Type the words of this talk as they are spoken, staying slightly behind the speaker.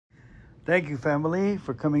Thank you, family,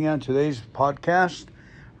 for coming on today's podcast,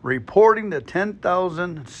 reporting the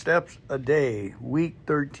 10,000 steps a day, week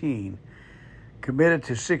 13. Committed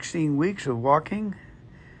to 16 weeks of walking,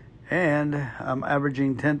 and I'm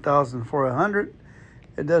averaging 10,400.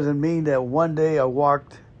 It doesn't mean that one day I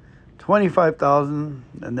walked 25,000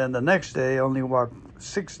 and then the next day I only walked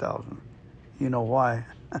 6,000. You know why?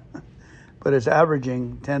 But it's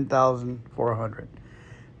averaging 10,400.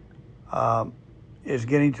 It's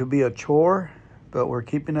getting to be a chore, but we're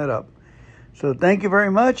keeping it up. So thank you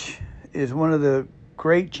very much. It's one of the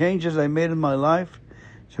great changes I made in my life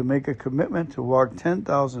to make a commitment to walk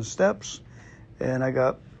 10,000 steps. And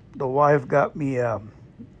the wife got me a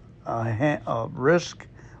wrist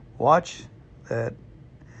watch that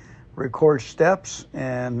records steps,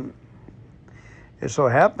 and it so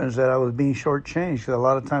happens that I was being shortchanged because a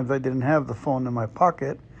lot of times I didn't have the phone in my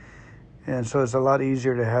pocket, and so it's a lot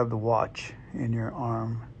easier to have the watch in your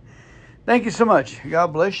arm. Thank you so much. God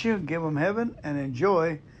bless you. Give them heaven and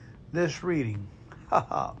enjoy this reading.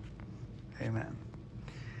 Amen.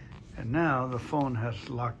 And now the phone has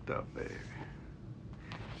locked up, baby.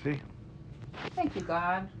 See? Thank you,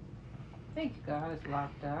 God. Thank you, God. It's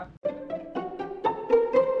locked up.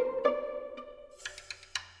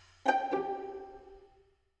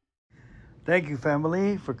 Thank you,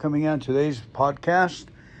 family, for coming on today's podcast,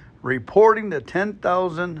 reporting the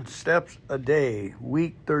 10,000 steps a day,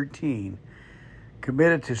 week 13.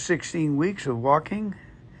 Committed to 16 weeks of walking,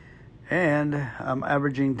 and I'm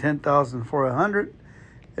averaging 10,400.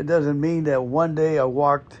 It doesn't mean that one day I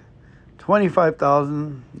walked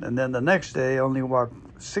 25,000 and then the next day I only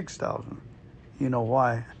walked 6,000. You know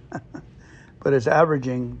why? But it's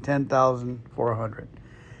averaging 10,400.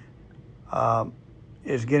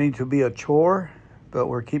 It's getting to be a chore, but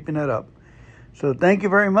we're keeping it up. So thank you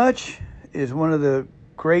very much. It's one of the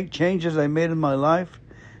great changes I made in my life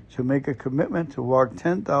to make a commitment to walk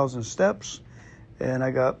 10,000 steps. And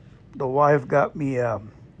the wife got me a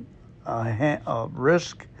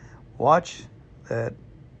wrist watch that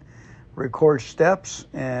records steps,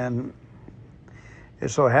 and it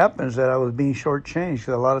so happens that I was being shortchanged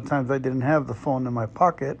because a lot of times I didn't have the phone in my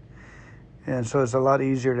pocket, and so it's a lot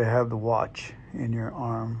easier to have the watch in your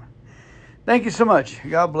arm. Thank you so much.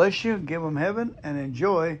 God bless you. Give them heaven and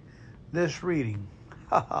enjoy this reading.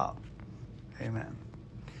 Amen.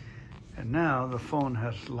 And now the phone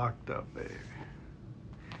has locked up, baby.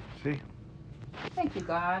 See? Thank you,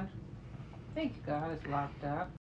 God. Thank you, God. It's locked up.